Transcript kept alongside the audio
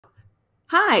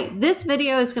Hi, this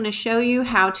video is going to show you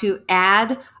how to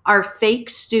add our fake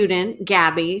student,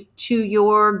 Gabby, to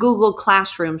your Google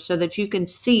Classroom so that you can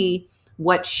see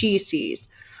what she sees.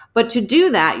 But to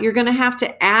do that, you're going to have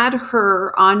to add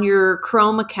her on your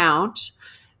Chrome account.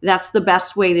 That's the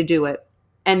best way to do it.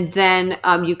 And then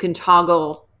you can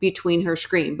toggle between her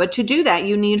screen. But to do that,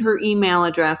 you need her email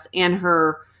address and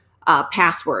her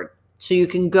password. So you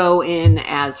can go in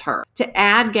as her. To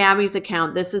add Gabby's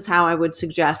account, this is how I would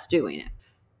suggest doing it.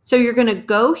 So you're going to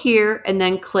go here and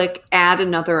then click add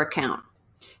another account.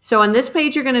 So on this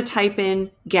page, you're going to type in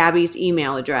Gabby's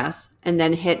email address and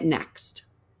then hit next.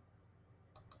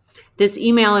 This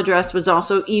email address was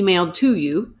also emailed to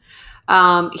you.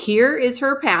 Here is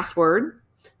her password.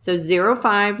 So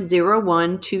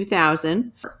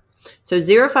 05012000. So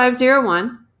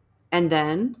 0501 and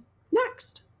then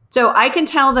next. So I can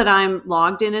tell that I'm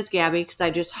logged in as Gabby because I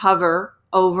just hover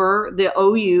over the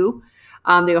OU,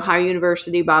 the Ohio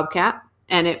University Bobcat,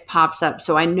 and it pops up.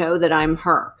 So I know that I'm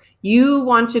her. You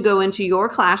want to go into your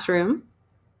classroom.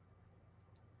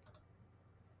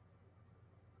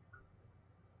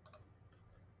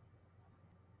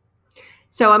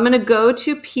 So I'm going to go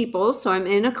to people. So I'm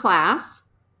in a class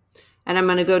and I'm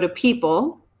going to go to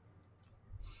people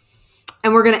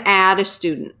and we're going to add a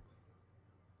student.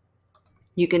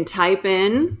 You can type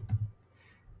in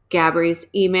Gabby's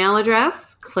email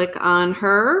address, click on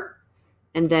her,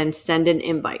 and then send an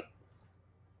invite.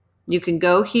 You can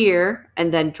go here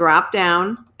and then drop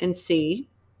down and see.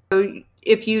 So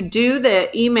if you do the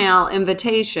email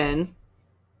invitation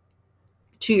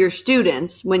to your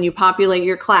students when you populate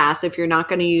your class, if you're not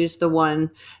going to use the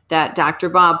one that Dr.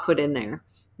 Bob put in there,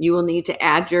 you will need to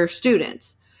add your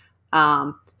students.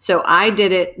 So I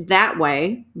did it that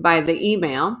way by the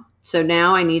email. So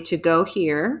now I need to go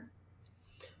here.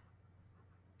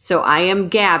 So I am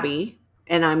Gabby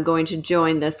and I'm going to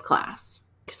join this class.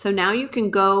 So now you can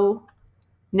go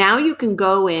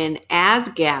in as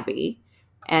Gabby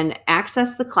and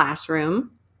access the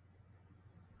classroom.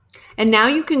 And now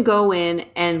you can go in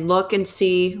and look and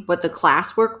see what the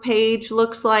classwork page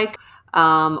looks like.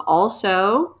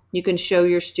 Also, you can show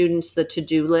your students the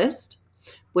to-do list,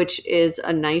 which is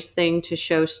a nice thing to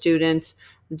show students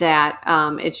that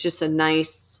it's just a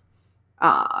nice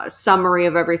summary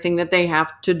of everything that they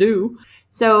have to do.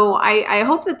 So I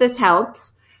hope that this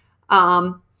helps.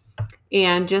 And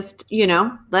just,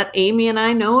 let Amy and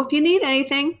I know if you need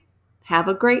anything. Have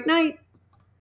a great night.